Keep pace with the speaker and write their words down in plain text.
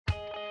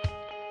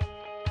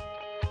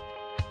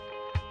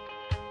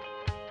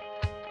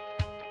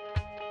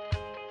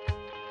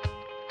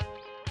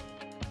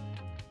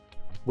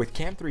With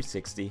CAM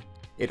 360,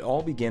 it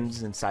all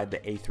begins inside the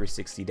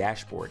A360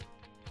 dashboard,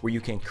 where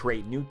you can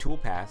create new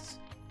toolpaths,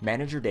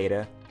 manage your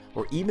data,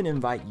 or even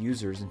invite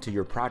users into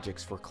your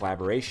projects for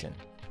collaboration.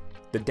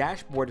 The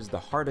dashboard is the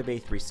heart of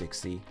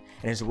A360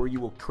 and is where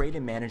you will create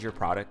and manage your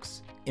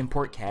products,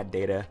 import CAD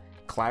data,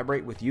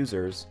 collaborate with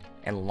users,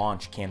 and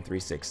launch CAM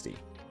 360.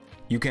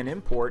 You can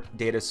import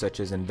data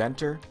such as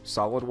Inventor,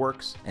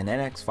 SolidWorks, and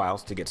NX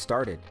files to get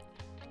started.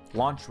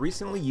 Launch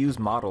recently used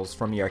models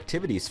from your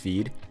activities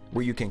feed,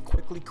 where you can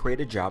quickly create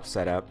a job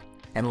setup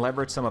and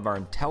leverage some of our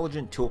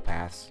intelligent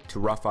toolpaths to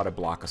rough out a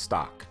block of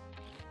stock.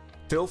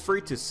 Feel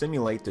free to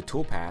simulate the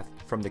toolpath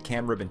from the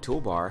CAM ribbon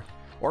toolbar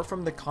or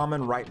from the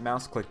common right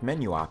mouse click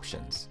menu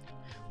options.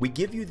 We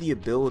give you the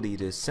ability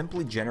to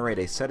simply generate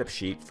a setup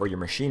sheet for your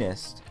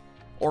machinist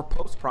or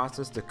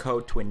post-process the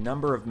code to a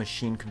number of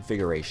machine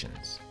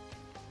configurations.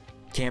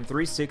 CAM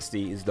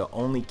 360 is the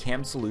only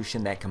CAM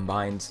solution that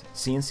combines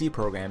CNC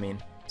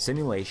programming,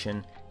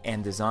 simulation,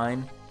 and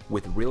design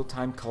with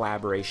real-time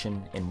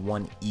collaboration in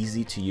one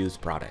easy-to-use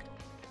product.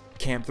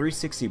 CAM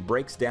 360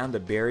 breaks down the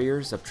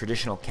barriers of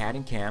traditional CAD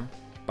and CAM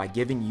by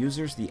giving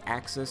users the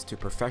access to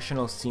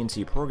professional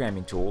CNC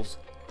programming tools,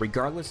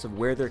 regardless of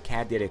where their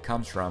CAD data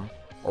comes from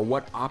or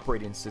what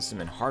operating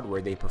system and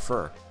hardware they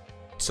prefer.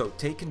 So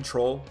take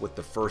control with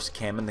the first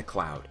CAM in the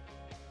cloud.